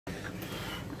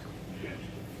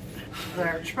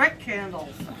They're trick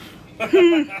candles. I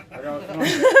got some.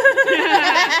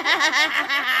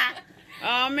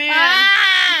 Oh man.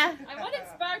 Ah! I wanted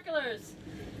sparklers.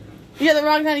 You got the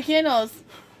wrong kind of candles.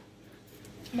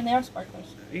 I mean, they are sparklers.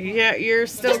 Yeah, you're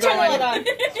still Just turn the light going. on.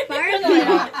 Turn the light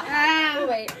on. Oh,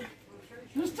 wait.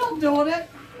 You're still doing it?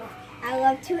 I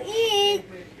love to eat.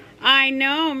 I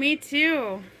know, me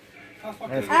too. That's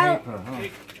paper, huh?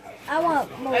 I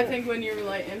want more. I think when you're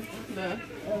lighting the...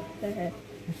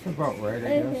 It's about right,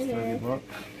 I guess. $30.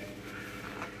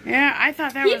 Yeah, I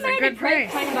thought that He was a made good a great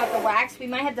price. point about the wax. We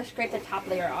might have to scrape the top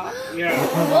layer off. Yeah.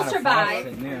 We'll survive.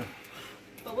 In there.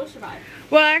 But we'll survive.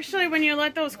 Well, actually, when you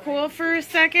let those cool for a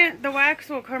second, the wax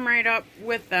will come right up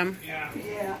with them.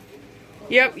 Yeah.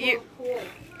 Yep.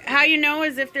 How you know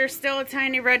is if there's still a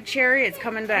tiny red cherry, it's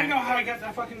coming I back. know how I got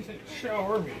that fucking shit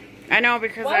all over me. I know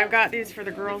because What? I've got these for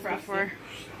the girls before.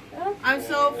 I'm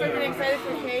so freaking excited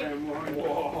for cake.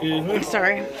 I'm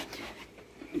sorry.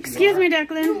 Excuse me,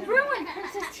 Declan. Ruined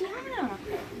Princess Tiana.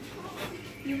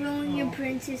 You ruined your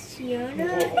Princess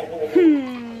Tiana?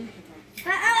 Hmm.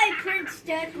 I like Prince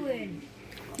Declan.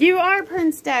 You are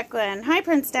Prince Declan. Hi,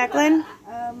 Prince Declan.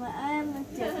 I'm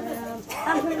different.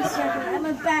 I'm Prince Declan. I'm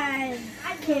a bad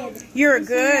kid. You're a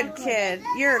good kid.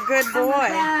 You're a good I'm a boy.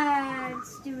 bad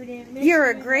student. Mr. You're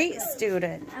a great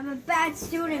student. I'm a bad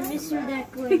student, Mr.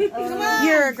 Declan.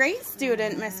 You're a great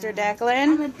student, Mr. I'm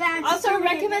Declan. a bad Also student,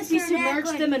 recommends you Mr. submerge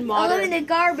Declan. them in I live water. in the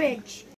garbage.